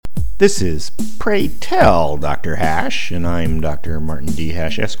This is Pray Tell Dr. Hash, and I'm Dr. Martin D.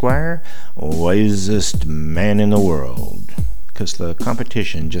 Hash, Esquire, wisest man in the world. 'Cause the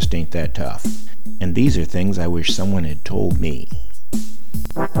competition just ain't that tough. And these are things I wish someone had told me.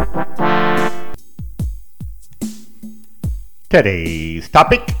 Today's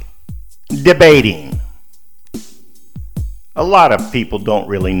topic, debating. A lot of people don't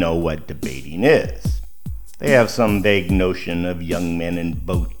really know what debating is. They have some vague notion of young men in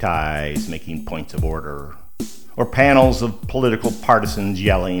bow ties making points of order, or panels of political partisans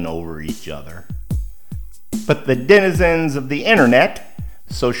yelling over each other. But the denizens of the internet,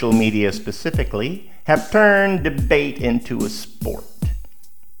 social media specifically, have turned debate into a sport.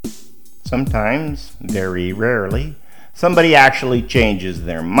 Sometimes, very rarely, somebody actually changes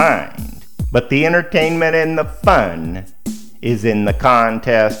their mind, but the entertainment and the fun is in the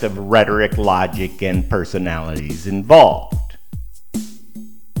contest of rhetoric, logic, and personalities involved.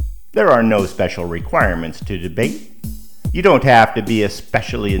 There are no special requirements to debate. You don't have to be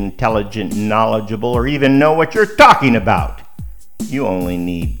especially intelligent, knowledgeable, or even know what you're talking about. You only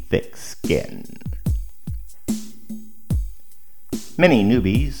need thick skin. Many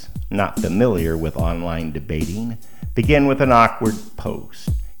newbies, not familiar with online debating, begin with an awkward post,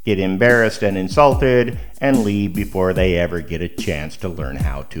 get embarrassed and insulted, and leave before they ever get a chance to learn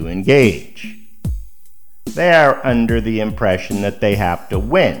how to engage. They are under the impression that they have to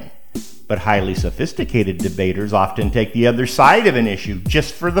win, but highly sophisticated debaters often take the other side of an issue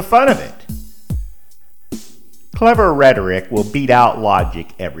just for the fun of it. Clever rhetoric will beat out logic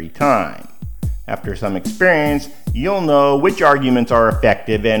every time. After some experience, you'll know which arguments are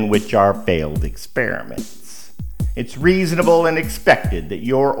effective and which are failed experiments. It's reasonable and expected that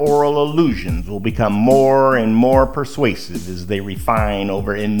your oral illusions will become more and more persuasive as they refine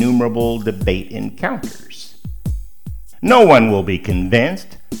over innumerable debate encounters. No one will be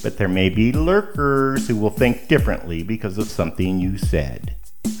convinced, but there may be lurkers who will think differently because of something you said.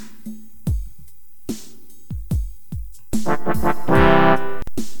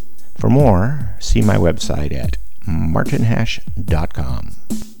 For more, see my website at martinhash.com.